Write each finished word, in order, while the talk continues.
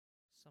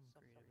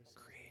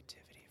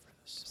Creativity for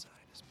the side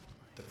is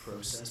the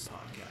Process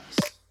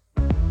Podcast.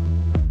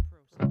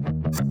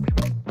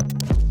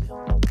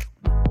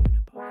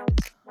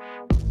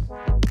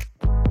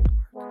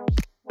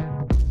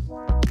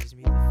 Gives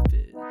me the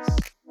fizz.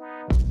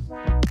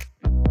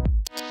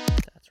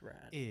 That's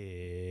rad.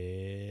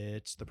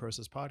 It's the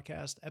Process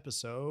Podcast,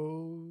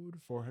 episode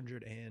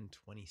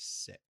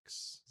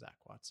 426. Zach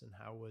Watson,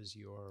 how was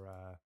your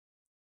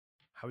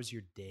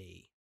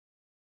day?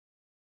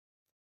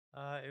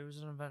 It was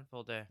an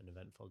eventful day. An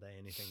eventful day.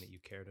 Anything that you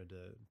care to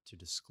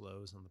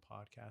disclose on the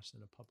podcast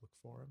in a public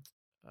forum?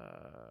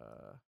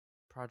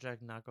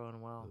 Project not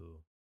going well.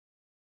 Ooh,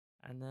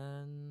 And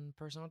then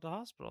person went to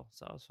hospital,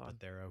 so that was fun. but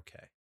they're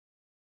okay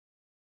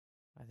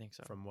I think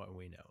so. from what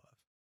we know of.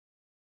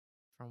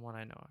 From what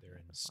I know of. They're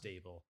in that's fine.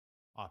 stable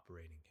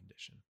operating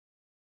condition.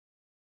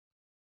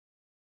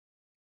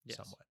 Yes.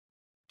 Somewhat,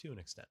 to an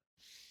extent.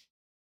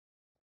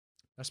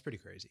 That's pretty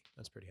crazy.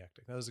 That's pretty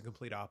hectic. That was the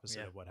complete opposite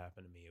Yeah. of what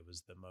happened to me. It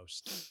was the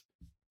most,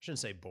 I shouldn't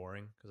say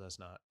boring because that's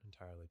not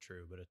entirely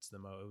true, but it's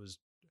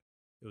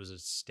it was a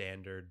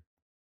standard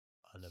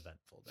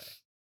uneventful day.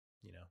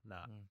 You know,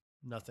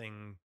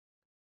 nothing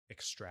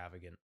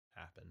extravagant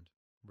happened.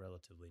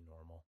 Relatively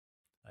normal.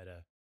 I had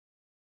a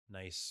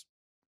nice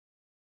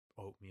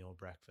oatmeal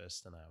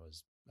breakfast and that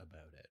was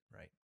about it,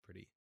 right?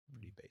 Pretty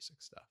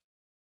basic stuff.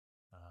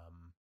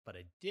 But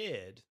I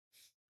did,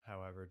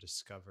 however,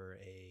 discover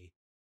a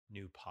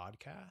new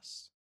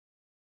podcast,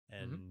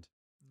 and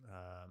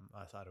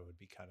I thought it would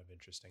be kind of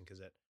interesting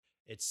because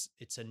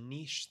it's a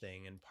niche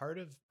thing, and part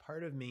of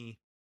me,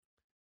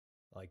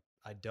 like,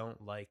 I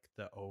don't like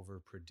the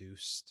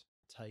overproduced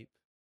type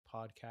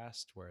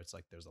podcast where it's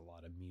like there's a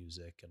lot of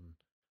music and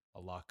a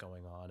lot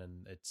going on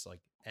and it's like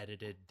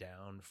edited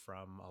down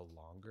from a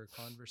longer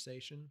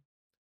conversation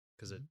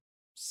because it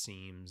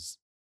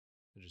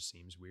just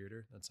seems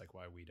weirder. That's like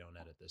why we don't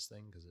edit this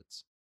thing, because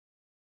it's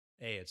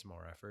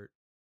more effort,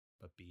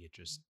 but B,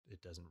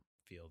 it doesn't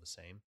feel the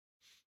same.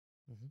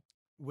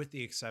 With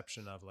the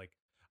exception of, like,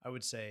 I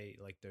would say,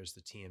 like, there's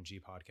the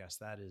TMG podcast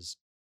that is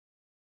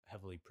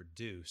heavily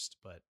produced,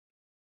 but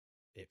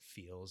it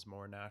feels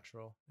more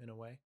natural in a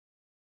way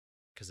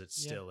because it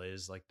still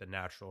is like the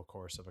natural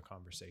course of a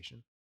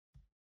conversation.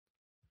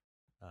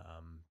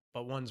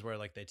 But ones where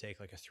like they take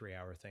like a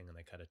 3-hour thing and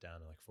they cut it down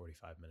to like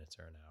 45 minutes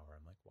or an hour.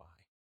 I'm like, why?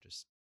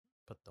 Just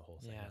put the whole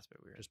thing up. It's a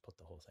bit weird. Just put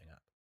the whole thing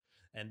up.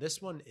 And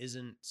this one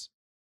isn't,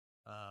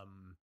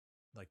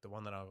 like the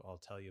one that I'll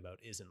tell you about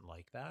isn't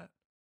like that,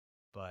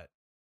 but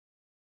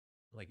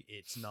like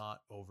it's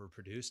not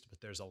overproduced,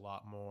 but there's a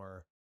lot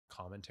more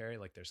commentary.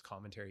 Like there's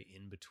commentary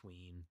in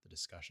between the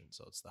discussion.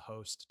 So it's the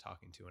host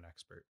talking to an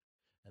expert,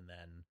 and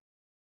then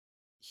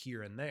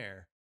here and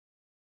there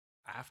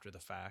after the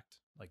fact,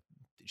 like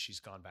she's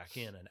gone back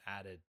in and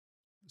added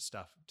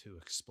stuff to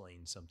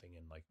explain something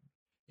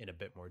in a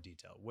bit more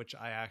detail, which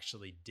I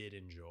actually did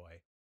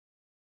enjoy,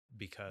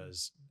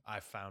 because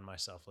I found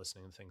myself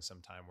listening to things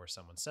sometime where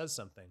someone says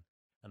something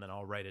and then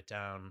I'll write it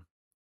down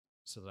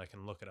so that I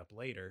can look it up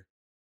later.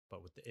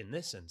 But in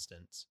this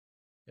instance,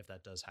 if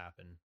that does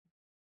happen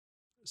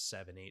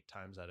 7-8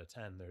 times out of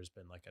 10, there's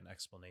been like an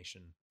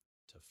explanation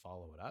to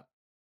follow it up.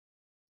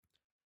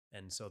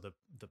 And so the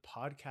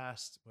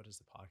podcast, what is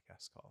the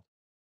podcast called?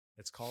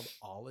 It's called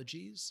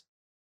Ologies,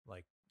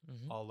 like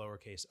all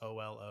lowercase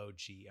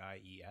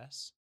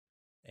OLOGIES.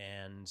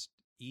 And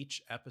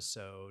each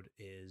episode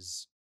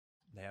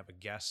they have a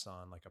guest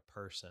on, like a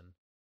person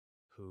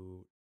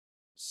who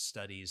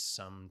studies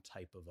some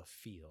type of a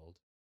field.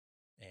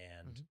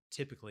 And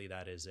typically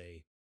that is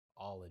a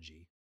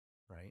ology,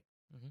 right?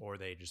 Or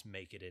they just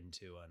make it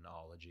into an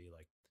ology,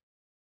 like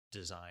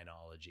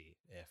designology.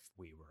 If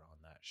we were on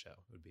that show,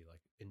 it would be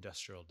like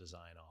industrial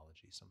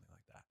designology, something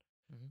like that.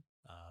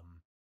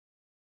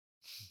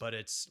 But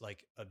it's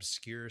like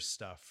obscure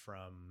stuff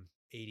from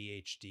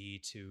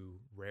ADHD to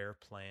rare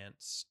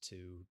plants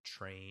to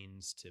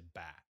trains to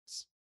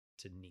bats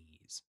to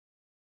knees,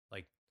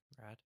 like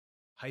Rad.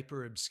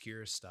 hyper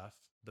obscure stuff.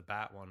 The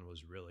bat one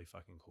was really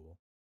fucking cool.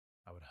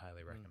 I would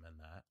highly recommend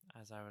that.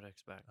 As I would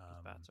expect,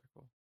 'cause bats are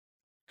cool.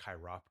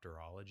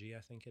 Chiropterology,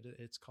 I think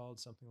it's called,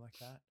 something like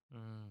that.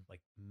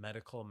 Like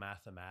medical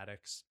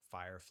mathematics,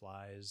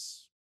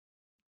 fireflies,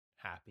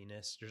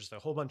 happiness. There's just a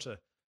whole bunch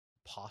of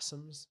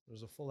possums.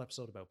 There's a full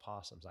episode about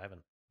possums. I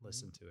haven't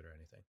listened to it or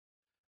anything.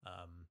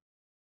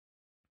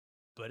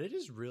 But it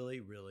is really,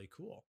 really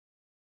cool.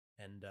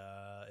 And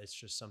it's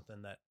just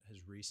something that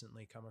has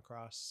recently come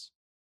across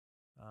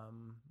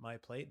my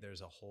plate.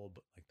 There's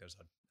there's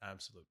an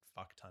absolute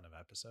fuck ton of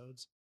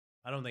episodes.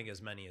 I don't think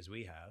as many as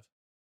we have.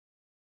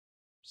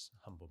 Just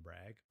humble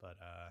brag, but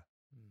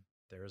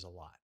there is a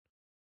lot.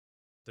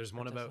 There's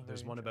one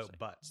about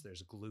butts.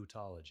 There's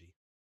glutology.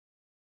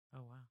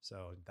 Oh wow.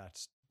 So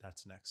that's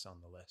next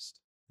on the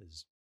list,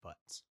 is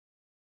butts.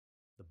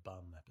 The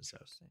bum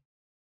episode.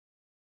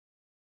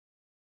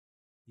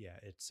 Yeah,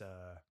 it's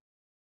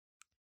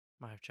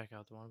Might have to check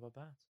out the one about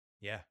bats.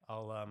 yeah,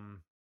 I'll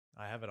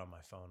I have it on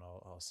my phone.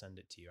 I'll send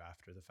it to you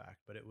after the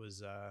fact, but it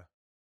was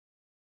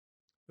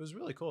it was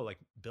really cool. Like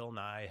Bill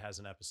Nye has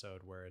an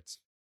episode where it's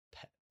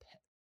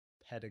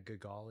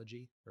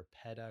pedagogology or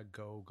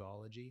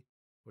pedagogology,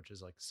 which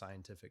is like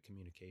scientific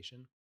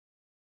communication.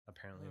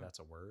 Apparently, Hmm. that's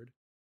a word.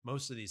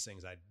 Most of these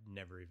things I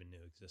never even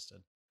knew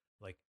existed.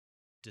 Like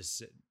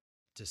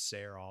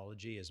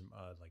disserology is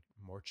like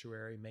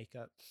mortuary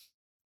makeup,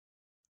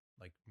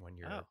 like when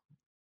you're Oh,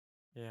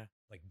 yeah.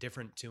 like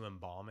different to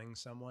embalming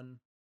someone,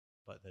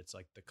 but it's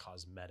like the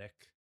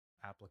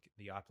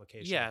the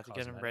application of Yeah, to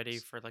get them ready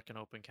cosmetics. for like an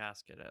open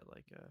casket at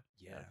like at a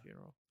Yeah.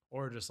 funeral.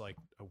 Or just like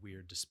a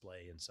weird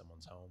display in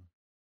someone's home.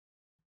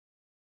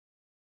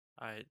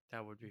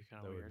 That would be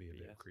kind of That would weird, be a but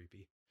bit yes.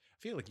 creepy. I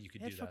feel like you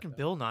could They had do that fucking though.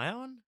 Bill Nye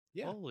on?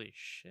 Yeah. Holy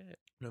shit.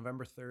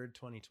 November 3rd,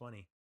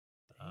 2020.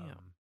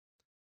 Damn.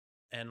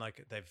 And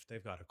like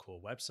they've got a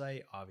cool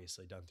website,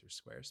 obviously done through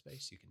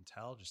Squarespace. You can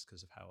tell just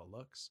because of how it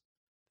looks.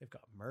 They've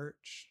got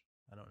merch.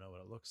 I don't know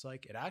what it looks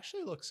like. It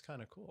actually looks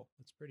kind of cool.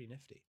 It's pretty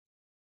nifty.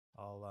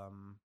 I'll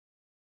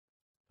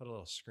put a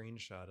little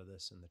screenshot of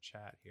this in the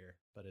chat here,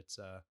 but it's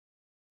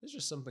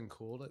just something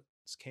cool that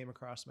came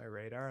across my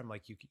radar. I'm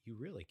like, you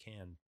really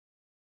can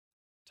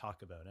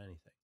talk about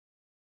anything,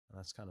 and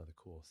that's kind of the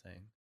cool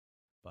thing.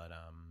 But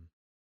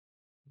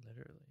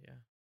Literally, yeah.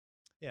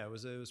 yeah, it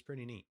was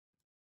pretty neat.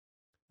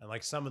 And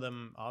like some of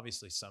them,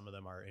 obviously, some of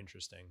them are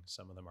interesting.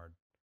 Some of them Oh,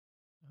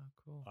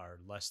 cool. are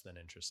less than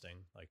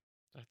interesting. Like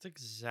That's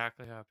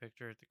exactly how I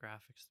pictured the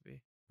graphics to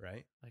be.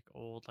 right, Like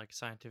old, like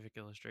scientific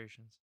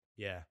illustrations.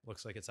 yeah,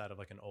 looks like it's out of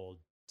like an old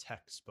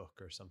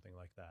textbook or something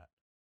like that.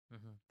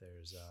 Mm-hmm.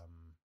 There's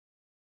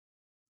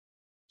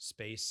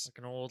space. Like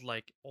an old,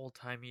 like old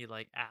timey,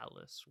 like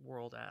atlas,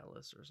 world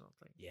atlas or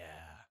something,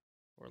 Yeah,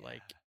 or yeah.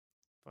 like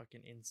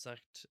fucking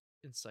insect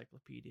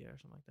encyclopedia or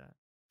something like that.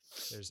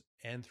 There's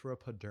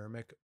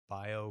anthropodermic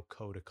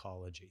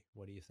biocodicology.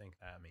 What do you think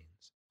that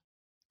means?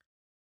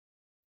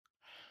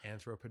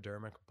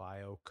 Anthropodermic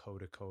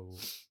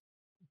biocodicology.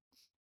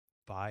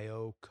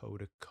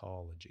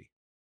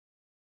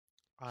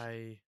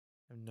 I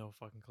have no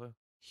fucking clue.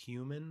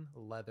 Human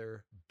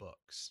leather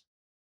books.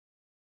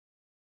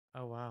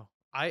 Oh wow.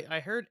 I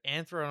heard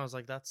anthro and I was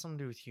like, that's something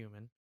to do with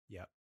human.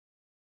 Yep.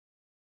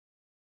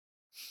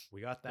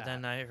 We got But that.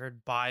 then I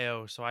heard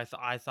bio, so I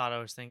thought I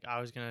was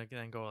gonna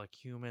then go like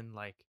human,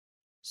 like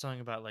something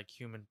about like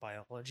human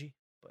biology,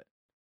 but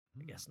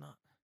I guess not.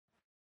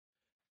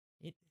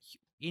 It,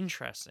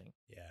 interesting.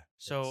 Yeah.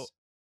 So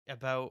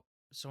about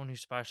someone who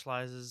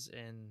specializes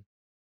in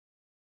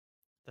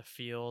the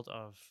field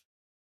of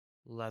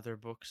leather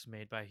books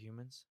made by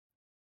humans,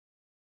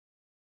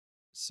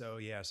 So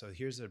yeah, so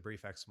here's a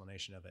brief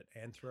explanation of it.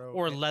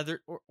 or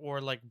leather,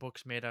 or like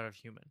books made out of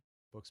human.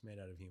 Books made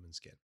out of human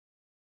skin.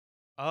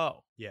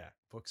 Oh, Yeah,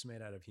 books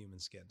made out of human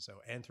skin. So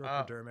oh,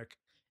 anthropodermic,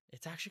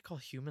 it's actually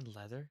called human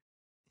leather.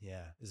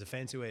 yeah, is a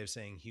fancy way of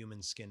saying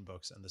human skin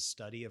books, and the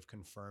study of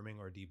confirming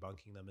or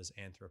debunking them is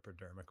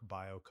anthropodermic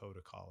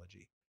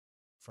biocodicology.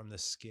 From the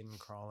skin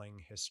crawling,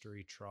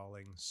 history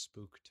trawling,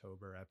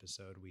 Spooktober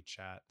episode, we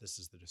chat. This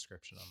is the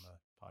description on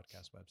the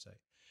podcast website.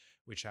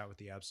 We chat with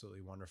the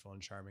absolutely wonderful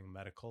and charming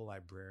medical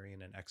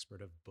librarian and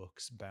expert of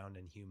books bound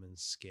in human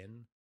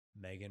skin,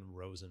 Megan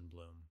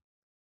Rosenblum.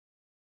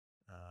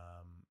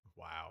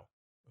 Wow.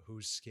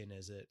 Whose skin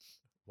is it?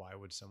 Why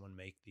would someone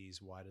make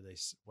these? What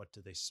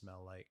do they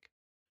smell like?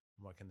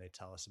 What can they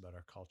tell us about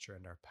our culture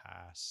and our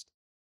past?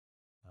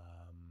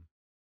 Um,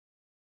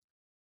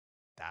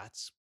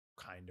 that's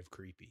kind of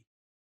creepy.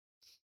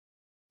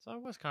 So I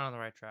was kind of on the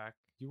right track.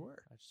 You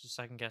were. I just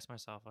second guessed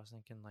myself. I was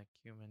thinking like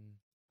human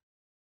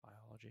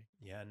biology.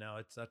 Yeah, no,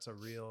 that's a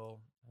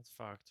real That's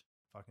fucked.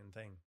 fucking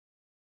thing.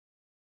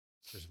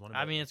 There's one I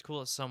about mean, it's cool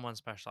that someone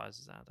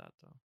specializes at that,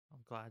 though. I'm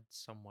glad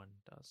someone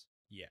does.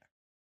 yeah.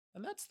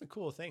 And that's the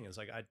cool thing is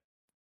like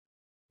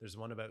there's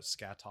one about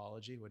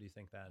scatology. What do you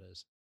think that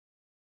is?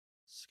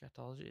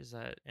 Scatology, is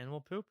that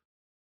animal poop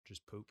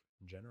Just poop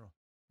in general.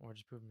 or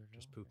just poop in general?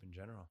 Just poop in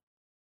general.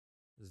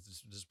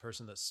 This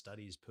person that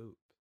studies poop,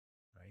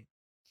 right?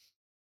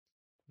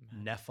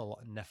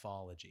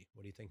 Nephology.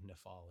 What do you think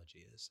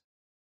nephology is?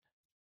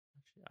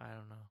 Actually, I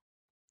don't know.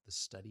 The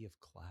study of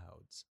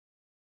clouds,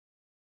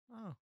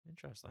 Oh,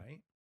 interesting.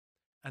 right?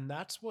 And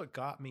that's what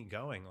got me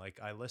going. Like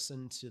I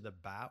listened to the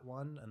bat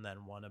one and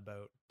then one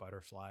about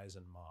butterflies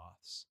and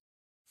moths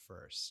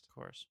first Of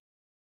course.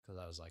 because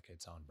I was like,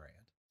 it's on brand.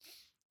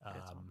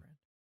 It's on brand.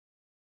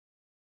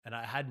 And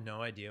I had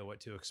no idea what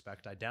to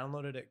expect. I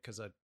downloaded it because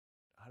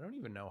I don't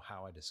even know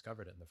how I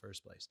discovered it in the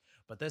first place.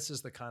 But this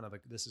is kind of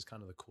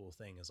the cool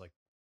thing is like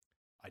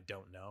I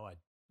don't know, I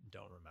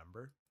don't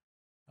remember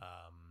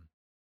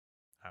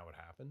how it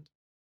happened.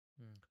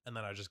 And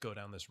then I just go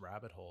down this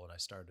rabbit hole and I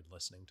started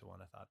listening to one.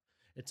 I thought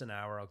it's an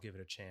hour, I'll give it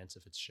a chance.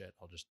 If it's shit,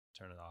 I'll just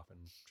turn it off and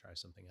try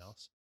something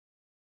else.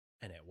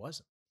 And it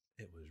wasn't.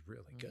 It was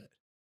really good.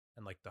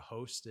 And like the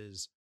host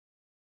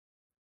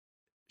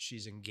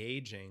she's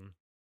engaging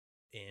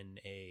in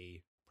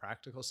a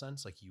practical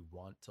sense, like you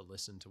want to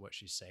listen to what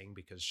she's saying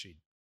because she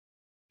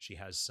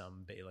has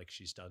like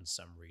she's done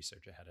some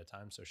research ahead of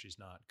time, so she's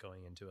not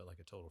going into it like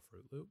a total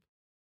Fruit Loop,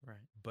 Right.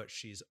 but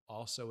she's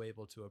also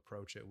able to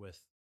approach it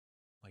with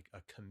like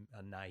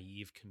a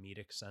naive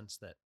comedic sense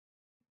that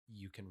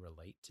you can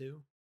relate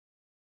to,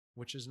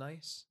 which is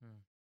nice. Hmm.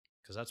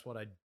 Because that's what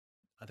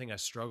I think I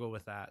struggle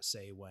with that,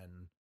 say,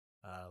 when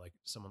like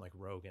someone like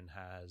Rogan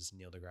has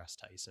Neil deGrasse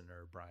Tyson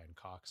or Brian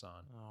Cox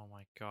on, Oh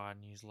my god,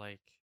 and he's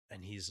like,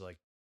 and he's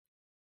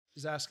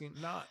asking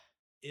not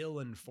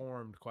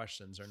ill-informed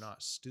questions or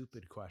not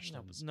stupid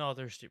questions. no,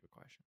 they're stupid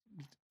questions.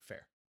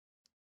 Fair.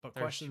 But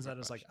They're questions stupid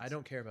that is like, I questions.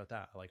 don't care about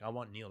that. Like, I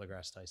want Neil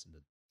deGrasse Tyson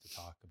to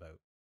talk about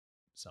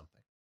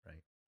something,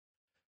 right?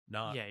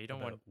 Not Yeah, you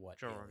don't about want what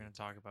Joe Rogan aliens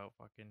to talk are. about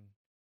fucking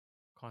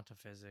quantum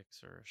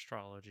physics or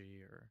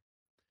astrology or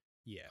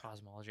Yeah.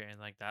 cosmology or anything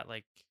like that.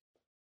 Like,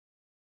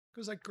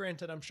 Because, like,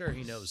 granted, I'm sure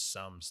he knows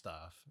some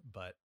stuff,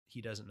 but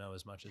he doesn't know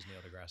as much as Neil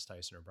deGrasse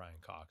Tyson or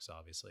Brian Cox,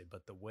 obviously.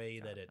 But the way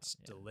God, that no, it's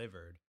yeah.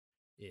 delivered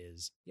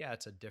is, yeah,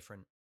 it's a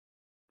different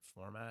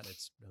format.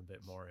 It's a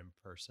bit more in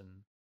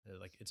person.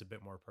 Like, it's a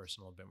bit more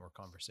personal, a bit more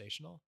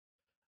conversational.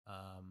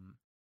 Um,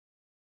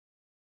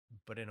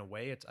 but in a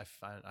way, it's I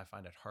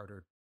find it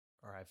harder,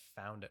 or I've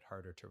found it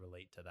harder to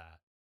relate to that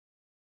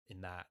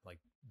in that, like,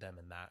 them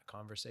in that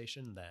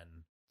conversation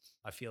than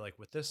I feel like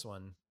with this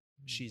one,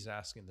 Mm, she's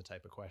asking the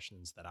type of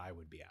questions that I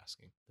would be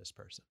asking this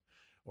person.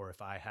 Or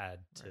if I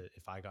had to, right.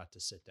 if I got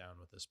to sit down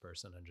with this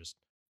person and just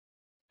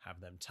have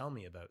them tell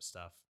me about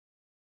stuff,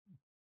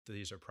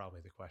 these are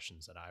probably the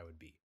questions that I would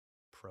be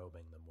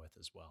probing them with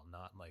as well.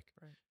 Not like,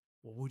 Right.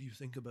 well, what do you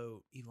think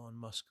about Elon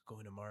Musk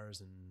going to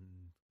Mars,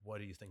 and what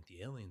do you think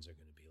the aliens are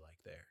going to be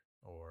like there?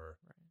 Or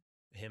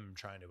Right. him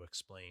trying to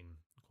explain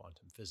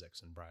quantum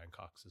physics, and Brian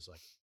Cox is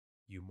like,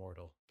 you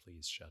mortal,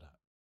 please shut up.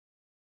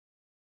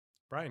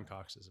 Brian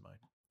Cox is mine.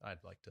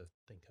 I'd like to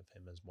think of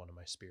him as one of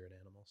my spirit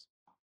animals.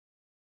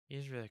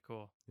 He's really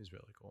cool. He's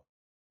really cool.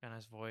 Got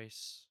his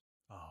voice.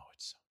 Oh,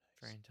 it's so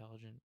Very nice.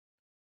 intelligent.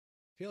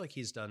 I feel like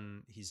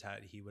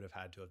he would have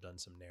had to have done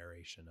some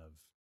narration of,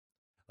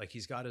 like,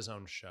 he's got his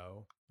own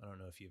show. I don't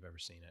know if you've ever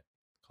seen it,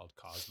 called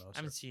I Cosmos or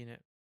haven't seen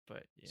it,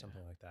 but yeah.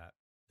 something like that.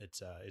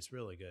 It's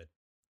really good,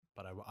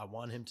 but I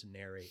want him to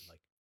narrate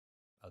like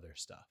other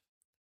stuff,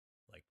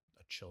 like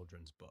a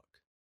children's book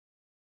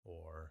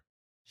or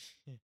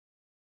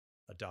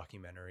a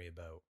documentary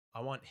about.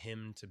 I want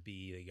him to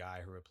be the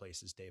guy who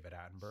replaces David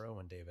Attenborough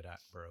when David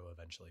Attenborough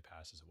eventually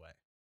passes away,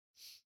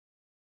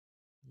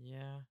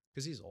 Yeah.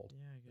 because he's old.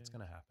 Yeah, I It's guess.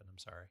 gonna happen. I'm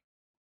sorry.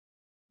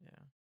 Yeah.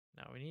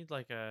 No, we need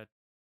like a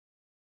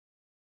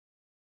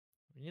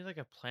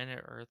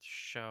Planet Earth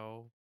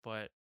show,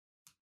 but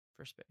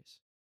for space.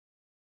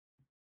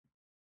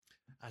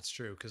 That's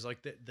true, because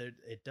like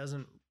it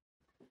doesn't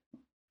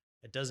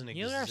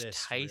Neil deGrasse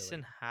exist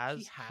Tyson really.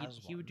 He has has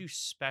he would one. do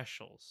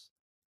specials,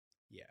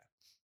 Yeah,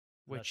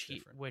 that's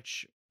different.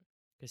 which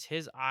because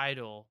his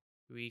idol,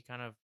 who he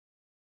kind of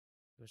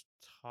was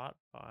taught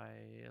by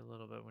a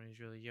little bit when he was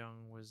really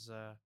young, was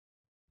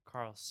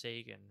Carl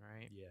Sagan,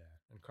 right? Yeah,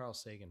 and Carl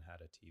Sagan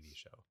had a TV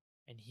show.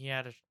 And he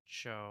had a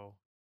show,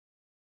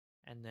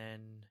 and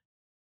then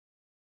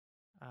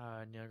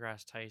Neil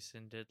deGrasse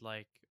Tyson did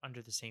like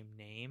under the same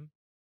name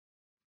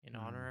in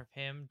honor Mm. of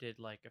him, did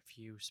like a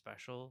few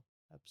special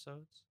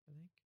episodes, I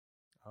think.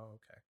 Oh,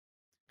 okay.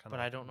 Kind of But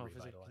I like don't know if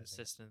it's a revitalizing it.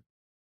 consistent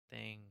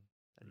thing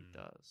that he Mm.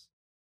 does.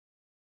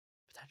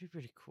 But that'd be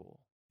pretty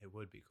cool. It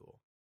would be cool.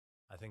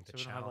 I think the So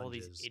we don't have all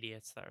challenge these is,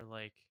 idiots that are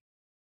like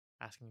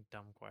asking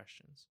dumb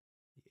questions.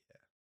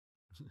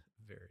 yeah,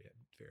 very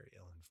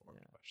ill-informed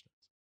Yeah.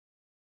 questions.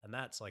 And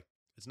that's like,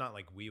 it's not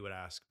like we would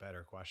ask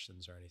better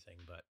questions or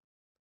anything, but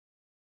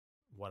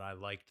what I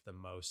liked the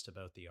most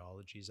about the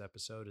Ologies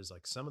episode is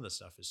like some of the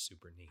stuff is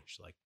super niche,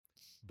 like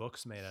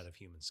books made out of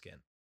human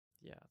skin.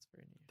 Yeah, it's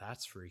very neat.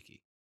 That's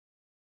freaky.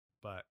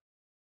 But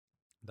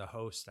the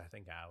host, I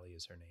think Allie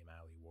is her name,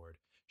 Allie Ward.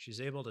 She's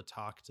able to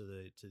talk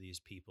to these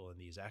people and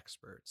these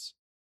experts,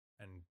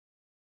 and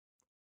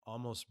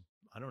almost,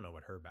 I don't know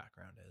what her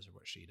background is or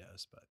what she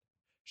does, but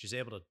she's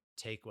able to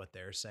take what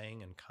they're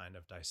saying and kind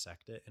of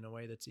dissect it in a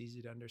way that's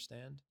easy to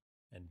understand,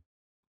 and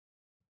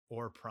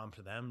or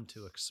prompt them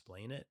to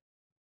explain it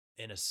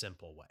in a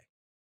simple way.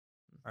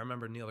 I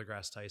remember Neil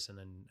deGrasse Tyson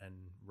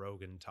and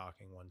Rogan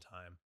talking one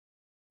time,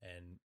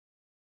 and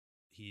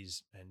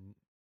and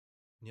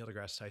Neil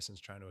deGrasse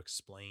Tyson's trying to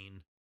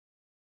explain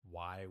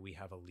why we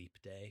have a leap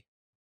day,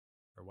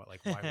 or what,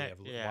 like,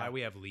 Yeah. why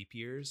we have leap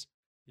years,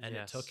 and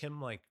it took Yes. him,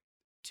 like,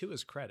 to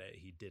his credit,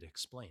 he did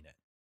explain it.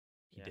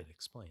 He Yeah. did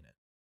explain it.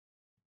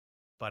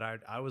 But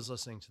I was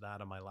listening to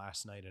that on my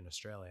last night in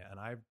Australia, and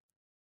I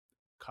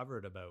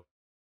covered about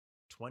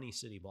 20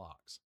 city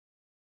blocks.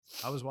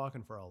 I was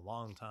walking for a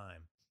long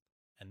time,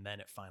 and then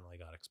it finally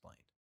got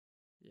explained.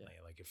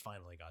 Yeah. Like it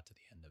finally got to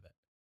the end of it.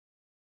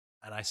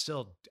 And I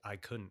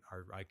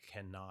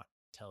cannot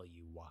tell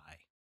you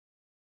why.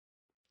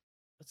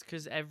 It's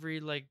because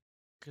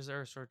because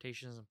Earth's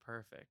rotation isn't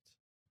perfect.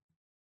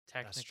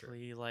 That's true.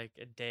 Technically, like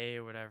a day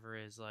or whatever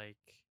is like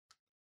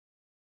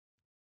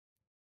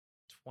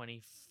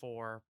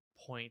 24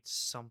 point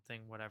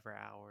something whatever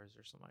hours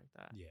or something like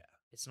that. Yeah.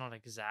 It's not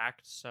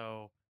exact,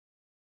 so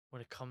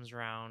when it comes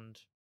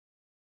around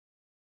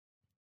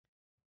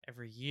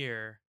every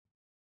year,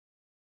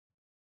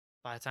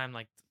 by the time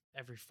like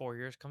every 4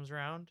 years comes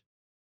around,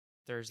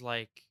 there's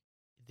like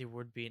there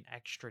would be an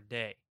extra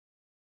day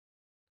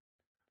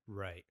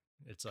Right.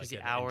 It's because like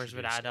the an hours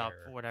would introduced add up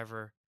or error.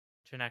 whatever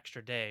to an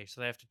extra day, so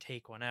they have to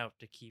take one out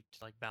to keep to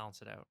like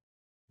balance it out.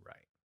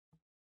 Right.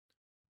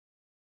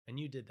 And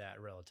you did that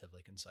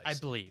relatively I concisely.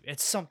 believe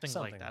it's something like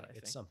Something that. like I it's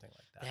think something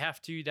like they that.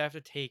 have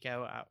to take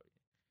out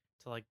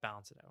to like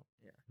balance it out.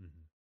 Yeah. Hmm.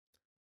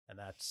 And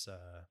that's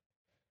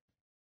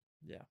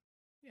Yeah.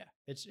 yeah,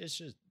 it's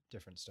just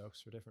different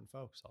strokes for different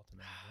folks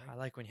ultimately, I right?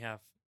 like when you have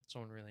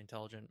someone really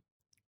intelligent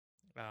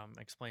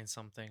explain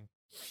something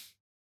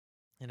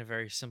in a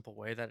very simple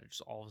way that it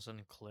just all of a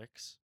sudden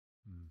clicks.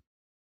 Mm.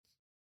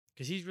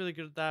 Because he's really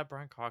good at that.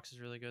 Brian Cox is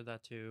really good at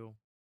that too.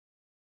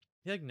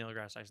 I feel like Neil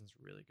deGrasse Tyson's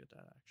really good at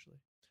that actually.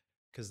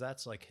 Because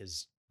that's like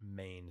his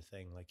main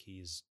thing. Like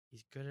He's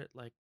good at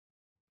like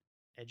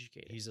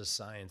educating. he's a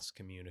science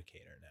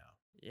communicator now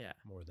Yeah.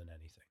 more than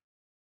anything.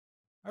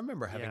 I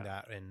remember having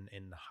Yeah. that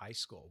in high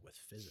school with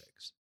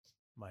physics.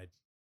 My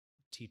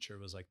teacher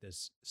was like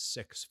this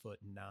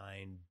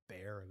 6'9"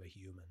 bear of a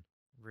human.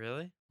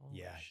 Really? Holy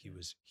Yeah, he shit.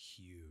 was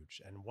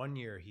huge. And one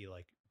year he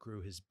like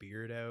grew his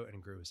beard out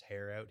and grew his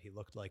hair out. He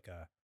looked like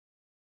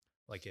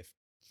if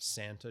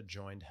Santa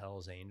joined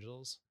Hell's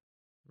Angels.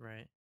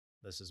 Right.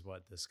 This is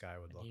what this guy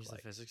would And look he's the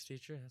like. physics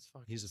teacher? That's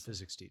fucking He's a sick.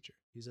 physics teacher.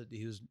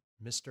 He was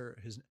Mr.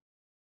 His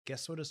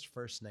guess what his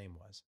first name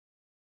was?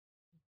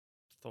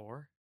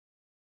 Thor?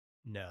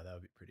 No, that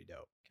would be pretty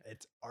dope.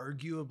 It's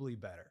arguably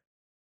better.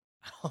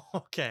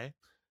 Okay.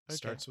 Okay.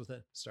 Starts with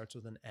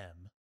an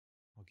M.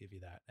 I'll give you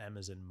that. M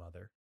is in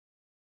mother.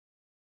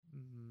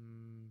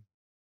 Mm,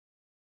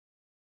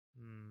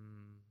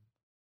 mm,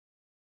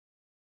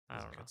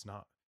 I don't know. It's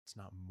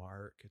not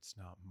Mark, it's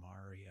not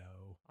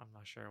Mario. I'm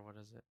not sure. What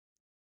is it?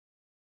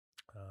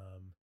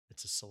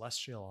 It's a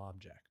celestial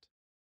object.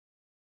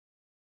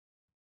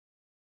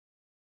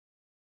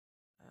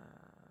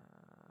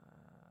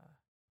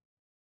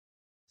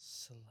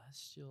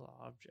 Celestial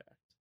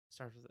object.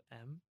 Starts with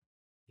M?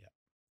 Yeah.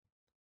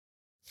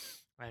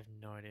 I have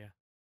no idea.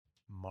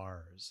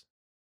 Mars.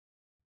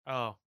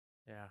 Oh,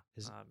 yeah.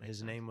 That makes His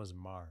sense. name was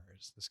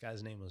Mars. This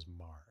guy's name was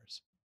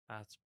Mars.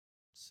 That's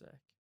sick.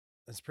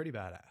 It's pretty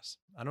badass.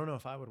 I don't know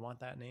if I would want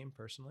that name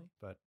personally,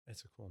 but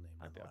it's a cool name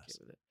I'd be okay nonetheless.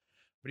 with it.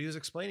 But he was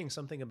explaining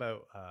something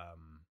about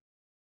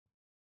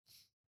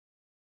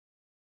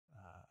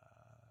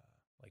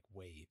like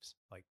waves,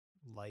 like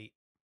light.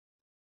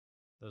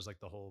 There's like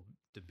the whole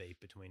debate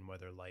between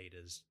whether light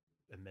is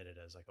emitted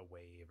as like a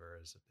wave or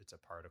as it's a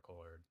particle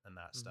or and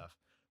that stuff.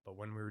 But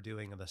when we were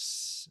doing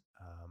this,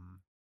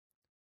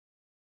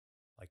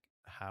 like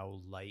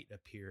how light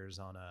appears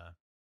on a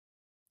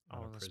The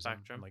prism,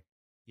 spectrum. like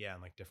yeah,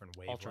 and like different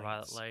wavelengths,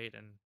 Ultraviolet light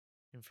and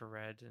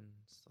infrared and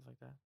stuff like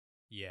that.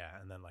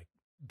 yeah, and then like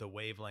the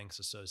wavelengths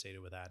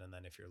associated with that, and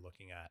then if you're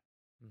looking at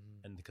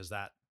and because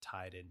that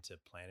tied into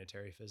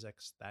planetary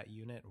physics, that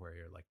unit where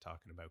you're like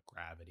talking about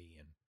gravity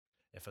and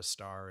if a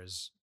star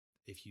is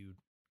if you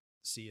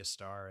see a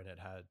star and it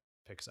had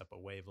picks up a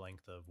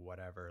wavelength of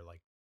whatever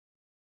like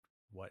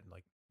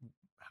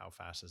how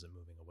fast is it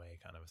moving away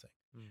kind of a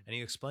thing. And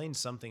he explained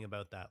something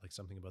about that, like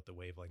something about the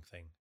wavelength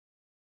thing.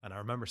 And I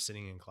remember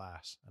sitting in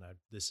class and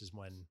this is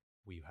when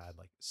we had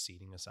like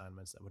seating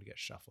assignments that would get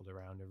shuffled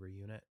around every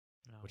unit,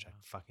 which I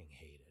fucking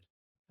hated.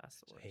 That's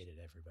the worst. I hated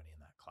everybody in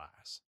that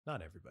class.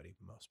 Not everybody,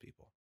 but most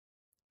people.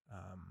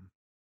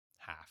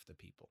 Half the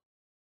people.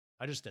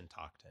 I just didn't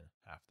talk to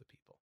half the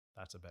people.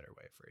 That's a better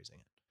way of phrasing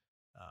it.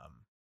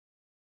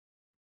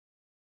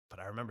 But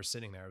I remember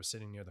sitting there. I was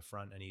sitting near the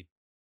front, and he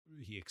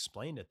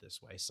explained it this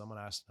way. Someone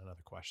asked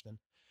another question,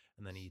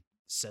 and then he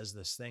says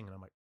this thing, and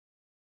I'm like,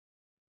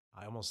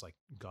 I almost like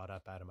got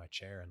up out of my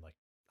chair and like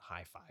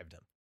high-fived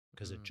him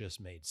because it just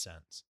made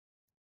sense.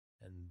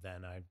 And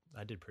then I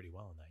did pretty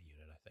well in that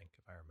unit, I think,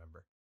 if I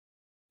remember.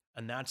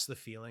 And that's the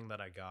feeling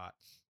that I got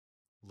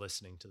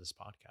listening to this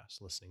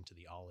podcast, listening to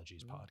the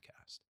Ologies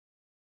podcast.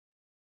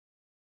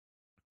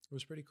 It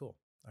was pretty cool.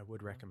 I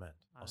would recommend.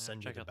 I'll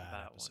send you the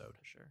bad episode.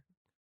 For sure.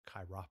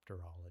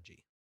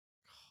 Chiropterology.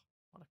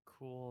 What a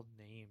cool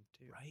name,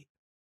 too.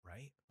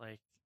 Right?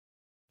 Like,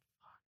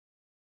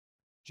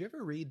 did you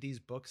ever read these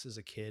books as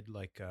a kid?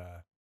 Like,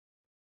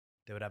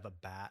 they would have a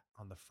bat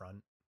on the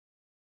front,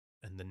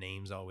 and the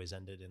names always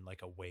ended in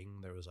like a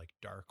wing. There was like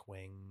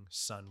Darkwing,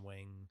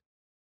 Sunwing.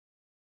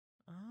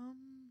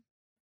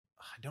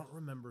 I don't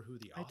remember who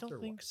the author was. I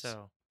don't think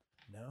so.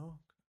 No?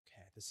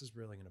 Okay, this is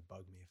really going to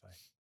bug me if I...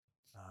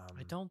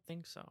 I don't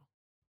think so.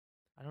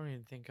 I don't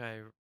even think I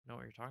know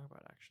what you're talking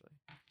about, actually.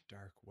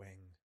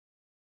 Darkwing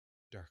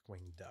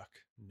Duck.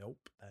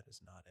 Nope, that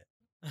is not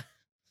it.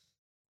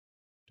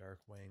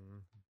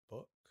 Darkwing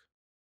book.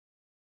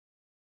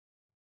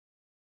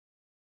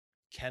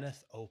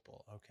 Kenneth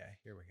Opel. Okay,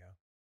 here we go.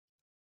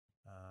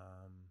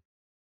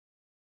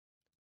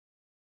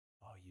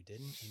 Oh, you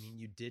didn't? I mean,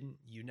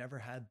 you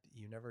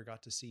never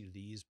got to see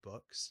these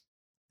books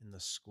in the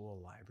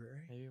school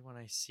library? Maybe when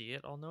I see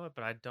it, I'll know it,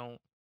 but I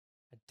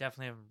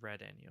definitely haven't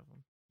read any of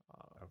them.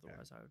 Okay.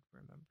 Otherwise, I would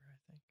remember, I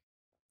think.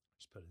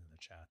 Just put it in the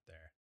chat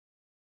there.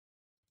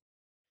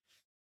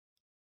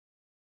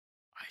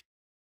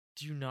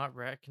 do not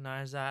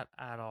recognize that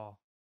at all.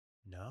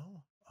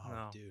 No? Oh,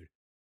 No, dude.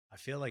 I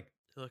feel like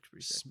it looks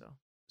pretty sick though.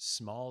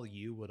 small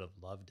you would have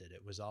loved it.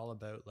 It was all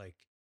about like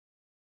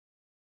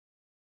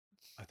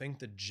I think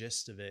the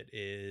gist of it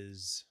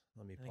is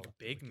let me I pull think up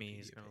the Big Me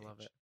is Wikipedia gonna love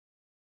page. it.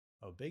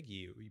 Oh, Big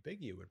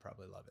U would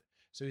probably love it.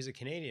 So he's a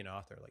Canadian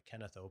author, like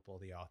Kenneth Opel,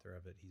 the author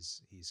of it.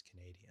 He's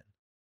Canadian.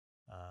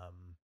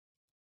 Um,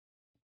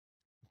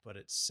 but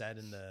it's set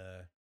in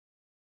the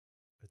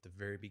at the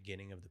very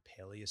beginning of the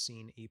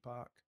Paleocene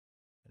epoch,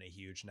 and a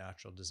huge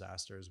natural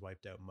disaster has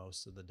wiped out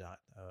most of the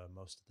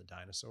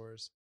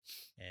dinosaurs,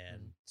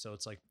 and Mhm. so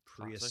it's like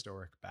Classic.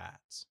 prehistoric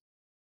bats.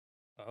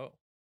 Oh,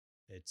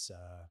 It's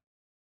uh,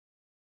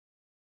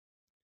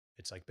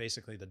 it's like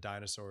basically the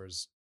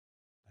dinosaurs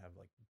have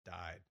like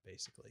died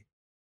basically,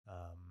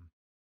 um,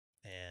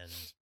 and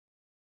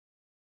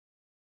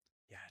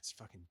yeah, it's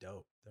fucking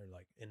dope. They're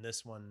like in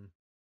this one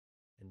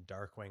in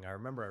Darkwing. I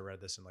remember I read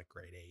this in like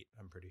grade 8.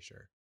 I'm pretty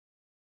sure,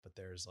 but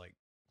there's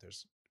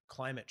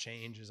climate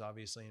change is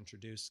obviously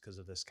introduced because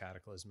of this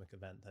cataclysmic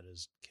event that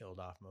has killed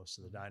off most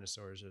of the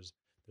dinosaurs.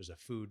 There's a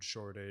food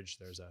shortage.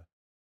 There's a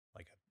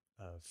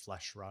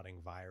flesh rotting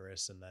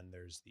virus, and then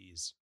there's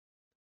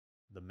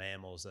the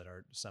mammals that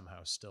are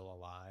somehow still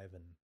alive,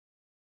 and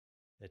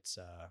it's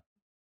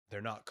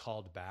they're not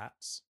called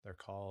bats. They're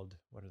called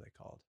what are they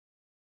called?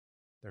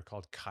 They're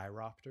called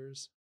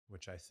chiropters,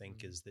 which I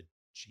think is the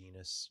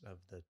genus of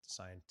the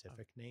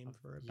scientific name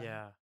for a bat.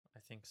 yeah, I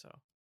think so.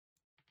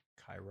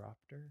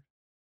 Chiropter,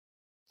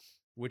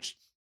 which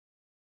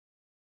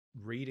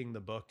reading the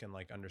book and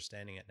like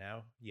understanding it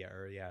now,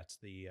 it's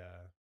the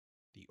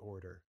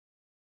order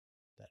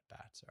that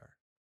bats are.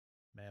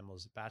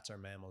 Bats are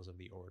mammals of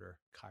the order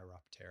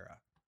Chiroptera.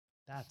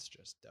 That's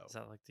just dope. Is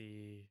that like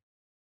the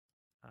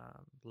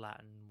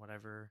Latin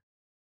whatever?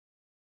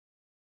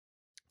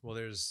 Well,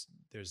 there's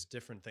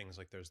different things,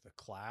 like there's the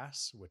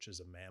class, which is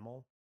a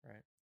mammal,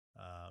 Right.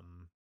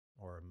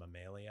 or a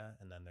mammalia,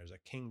 and then there's a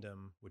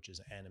kingdom, which is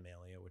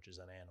Animalia, which is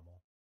an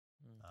animal.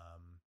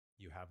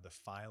 You have the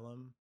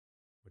phylum,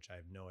 which I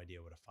have no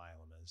idea what a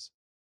phylum is.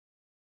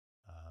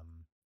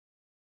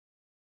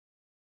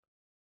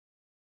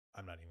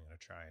 I'm not even going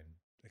to try and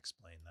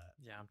explain that.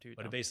 Yeah, I'm too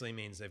But dumb. it basically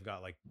means they've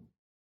got like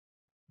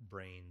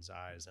brains,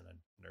 eyes, and a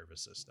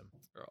nervous system.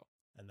 Oh.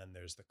 And then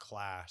there's the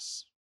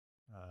class,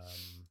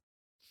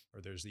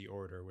 or there's the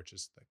order, which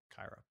is the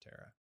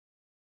Chiroptera.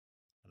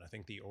 And I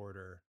think the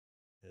order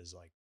is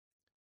like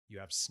you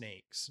have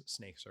snakes.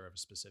 Snakes are of a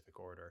specific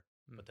order,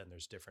 but then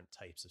there's different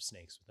types of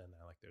snakes within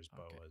there. Like there's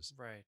boas,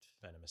 right,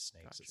 venomous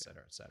snakes, Gotcha. et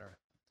cetera, et cetera.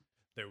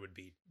 There would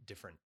be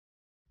different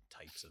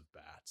types of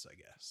bats, I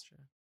guess. Sure.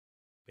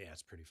 But yeah,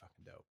 it's pretty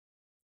fucking dope.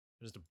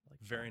 Just a Like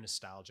very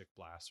nostalgic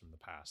blast from the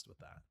past with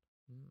that.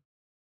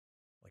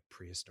 Like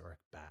prehistoric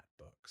bat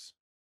books.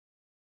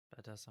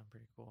 That does sound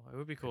pretty cool. It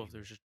would be cool if Pretty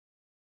there was just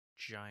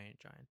giant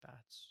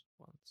bats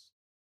once.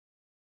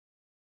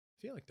 I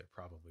feel like there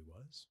probably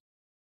was.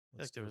 I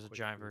feel like there was a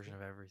giant version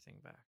of everything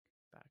back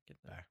in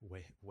the back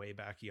way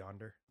back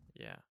yonder.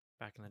 yeah,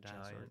 back in the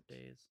dinosaur Giant.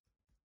 days.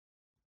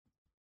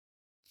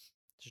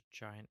 Just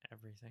giant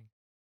everything.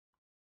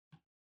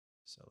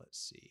 So let's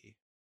see.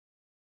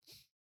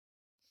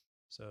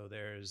 So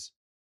there's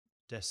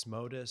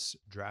Desmodus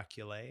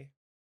draculae,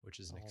 which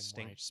is an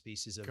extinct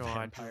species of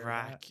vampire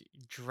bat.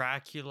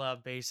 Dracula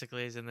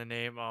basically is in the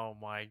name. Oh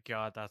my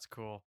god, that's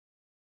cool.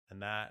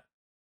 And that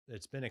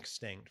it's been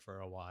extinct for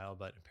a while,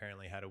 but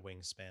apparently had a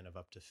wingspan of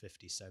up to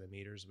 50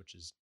 centimeters, which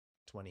is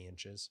 20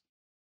 inches.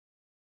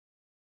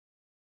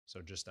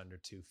 So just under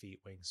 2 feet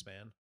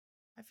wingspan.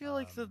 I feel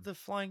like the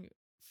flying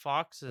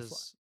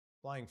foxes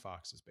Flying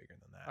fox is bigger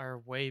than that. are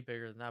way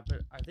bigger than that,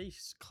 but are they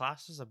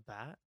classed as a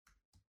bat?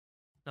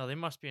 No, they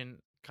must be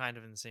kind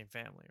of in the same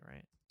family,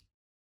 right?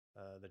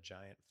 The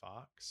giant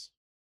fox.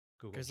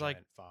 Google giant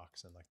like,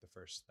 fox and like the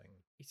first thing.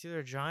 It's either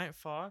a giant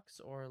fox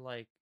or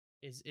like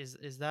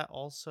is that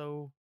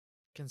also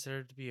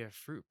considered to be a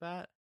fruit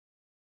bat?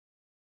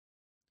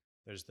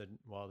 There's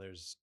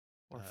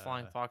or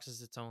flying fox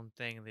is its own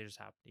thing and they just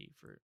happen to eat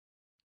fruit.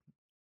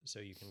 So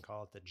you can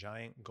call it the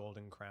giant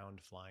golden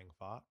crowned flying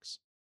fox,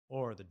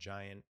 or the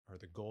giant or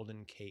the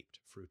golden caped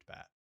fruit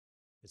bat.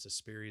 It's a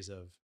series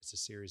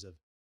of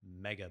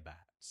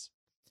megabats.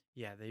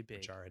 Yeah, they big.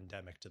 Which are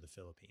endemic to the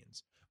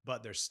Philippines,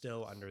 but they're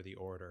still under the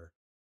order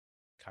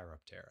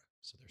Chiroptera,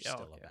 so they're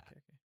still a bat. Okay.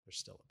 They're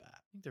still a bat.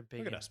 I think they're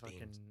big in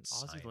fucking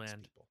Aussie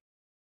land.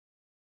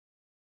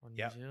 Or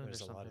New Zealand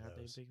there's or a lot of Are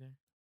those. they big there?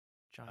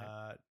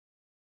 Giant.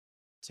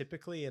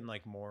 Typically in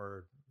like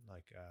more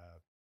like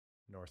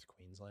North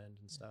Queensland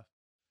and stuff.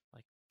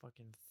 Like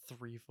fucking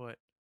 3-foot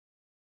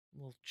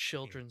little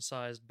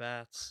children-sized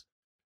bats.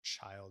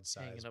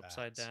 Child-sized hanging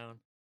upside down.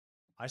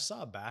 I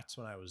saw bats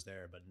when I was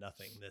there, but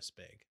nothing this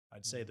big.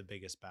 I'd say the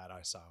biggest bat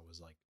I saw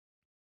was like,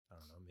 I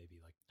don't know, maybe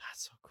like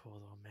that's so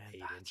cool though, man.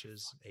 8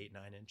 inches,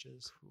 8-9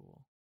 inches.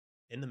 Cool.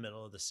 In the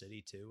middle of the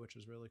city too, which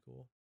was really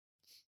cool.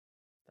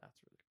 That's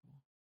really cool.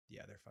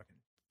 Yeah, they're fucking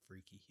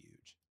freaky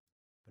huge.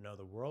 But no,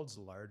 the world's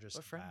largest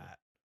bat.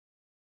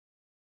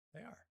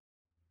 They are.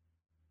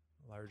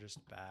 Largest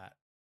bat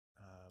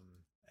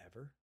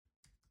ever?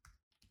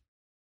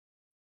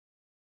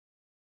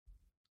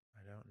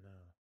 I don't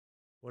know.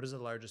 What is the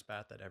largest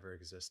bat that ever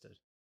existed?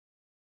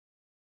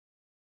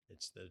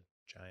 It's the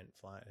giant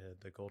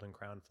the golden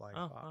crown flying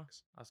Oh,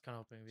 fox. I was kind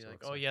of hoping to be So like,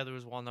 it's oh like- yeah, there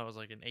was one that was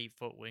like an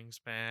 8-foot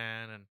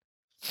wingspan, and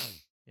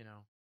you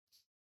know,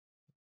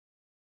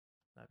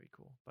 that'd be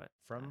cool. But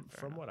From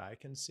fair enough. what I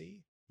can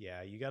see,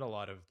 yeah, you got a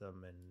lot of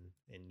them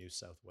in New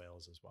South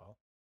Wales as well.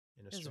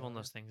 In This is Australia. one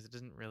of those things. It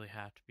doesn't really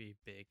have to be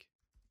big.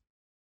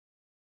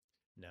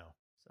 No.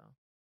 So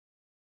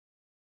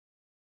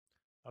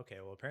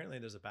Okay, well, apparently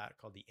there's a bat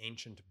called the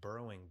ancient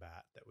burrowing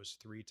bat that was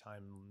 3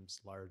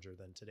 times larger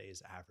than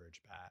today's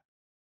average bat.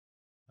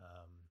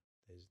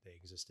 They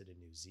existed in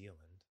New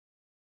Zealand.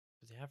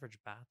 but the average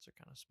bats are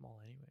kind of small,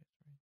 anyways,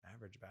 right?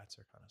 Average bats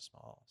are kind of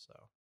small,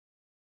 so.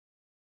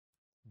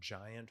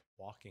 Giant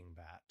walking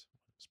bat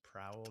once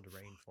prowled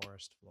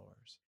rainforest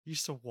floors.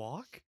 Used to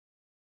walk?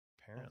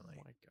 Apparently.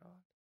 Oh my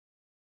god.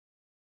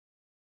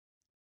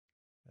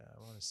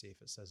 I want to see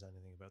if it says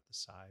anything about the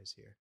size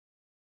here.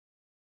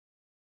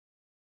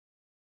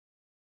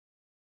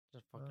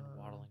 Just fucking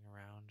waddling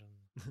around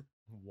and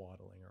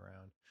Waddling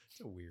around. It's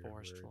a weird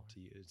Forest word floor. to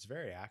use. It's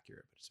very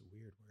accurate, but it's a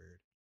weird word.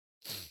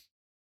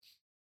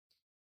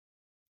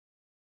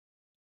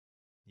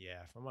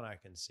 Yeah, from what I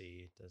can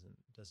see, it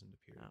doesn't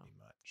appear to No. be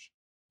much.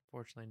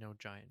 fortunately no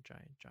giant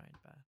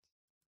bats.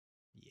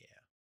 Yeah,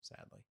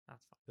 sadly.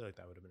 That's I fine. feel like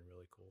that would have been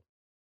really cool.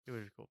 It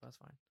would be cool. That's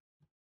fine.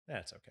 Yeah,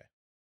 it's okay.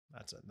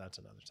 That's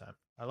another time.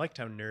 I liked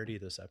how nerdy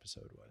this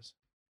episode was.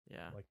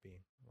 Yeah. I like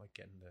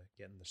getting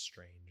the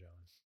strange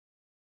on.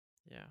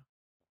 Yeah.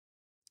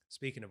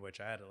 Speaking of which,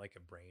 I had like a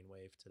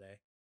brainwave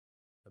today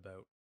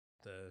about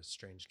the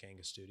Strange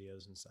Kanga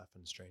Studios and stuff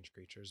and strange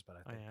creatures, but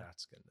I think yeah.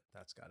 that's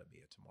got to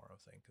be a tomorrow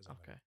thing because I'm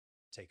Okay. gonna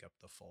take up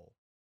the full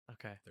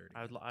Okay. 30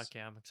 I would. minutes.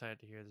 Okay. I'm excited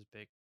to hear this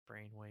big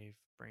brain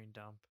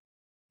dump.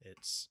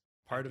 It's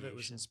part of it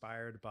was Ideation.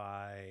 inspired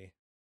by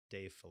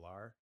Dave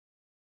Fillar.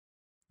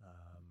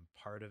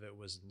 Part of it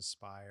was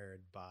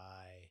inspired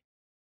by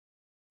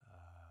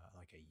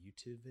like a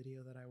YouTube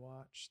video that I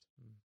watched,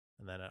 Mm.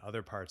 and then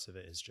other parts of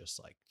it is just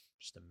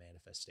a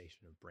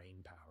manifestation of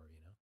brain power. You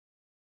know,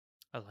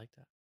 I like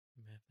that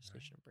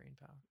manifestation of brain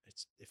power.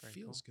 it Very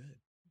feels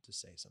good to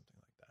say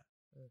something like that,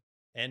 Yeah.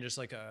 and just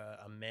like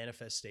a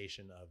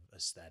manifestation of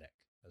aesthetic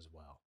as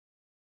well.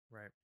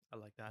 Right. I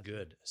like that. too.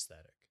 Good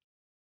aesthetic.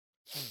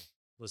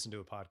 Listened to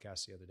a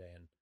podcast the other day,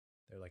 and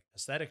they're like,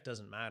 aesthetic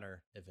doesn't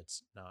matter if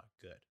it's not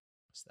good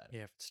aesthetic.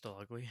 Yeah. If it's still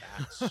ugly.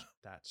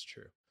 That's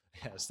true.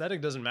 Yeah, aesthetic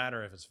doesn't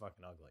matter if it's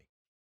fucking ugly.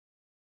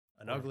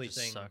 An Or if it ugly just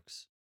thing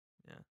sucks.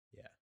 Yeah.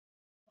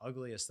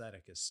 Ugly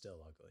aesthetic is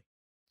still ugly.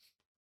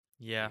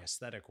 Yeah. The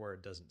aesthetic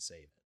word doesn't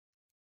save it.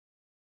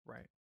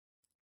 Right.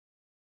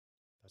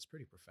 That's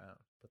pretty profound.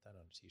 Put that on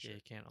a Yeah. t-shirt.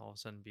 You can't all of a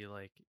sudden be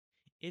like,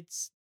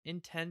 it's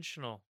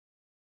intentional.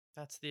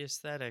 That's the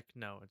aesthetic.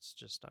 No, it's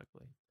just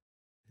ugly.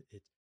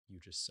 You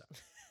just suck.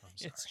 I'm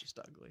sorry. It's just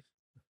ugly.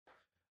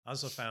 I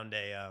also found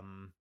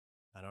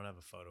I don't have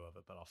a photo of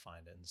it, but I'll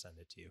find it and send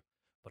it to you.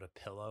 But a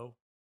pillow,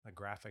 a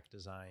graphic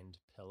designed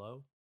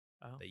pillow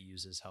Oh. that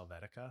uses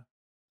Helvetica,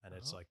 and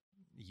it's Oh. like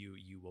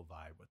you will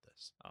vibe with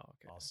this. Oh.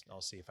 Okay. I'll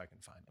see if I can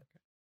find it.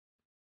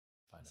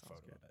 Find That a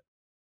sounds photo good. of it.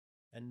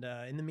 And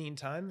in the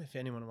meantime, if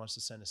anyone wants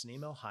to send us an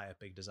email,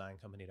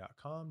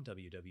 hi@bigdesigncompany.com,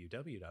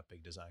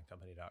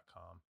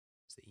 www.bigdesigncompany.com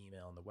is the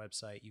email and the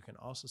website. You can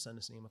also send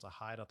us an email to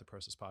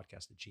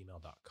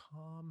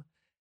hi.theprocesspodcast@gmail.com.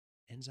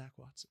 And Zach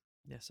Watson,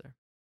 Yes, sir.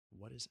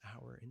 what is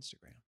our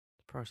Instagram?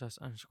 The process__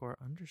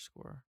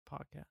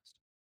 podcast.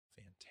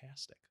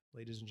 Fantastic.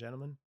 Ladies and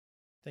gentlemen,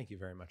 thank you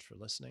very much for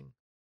listening.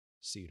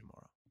 See you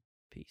tomorrow.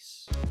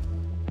 Peace.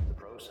 The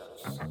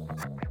process.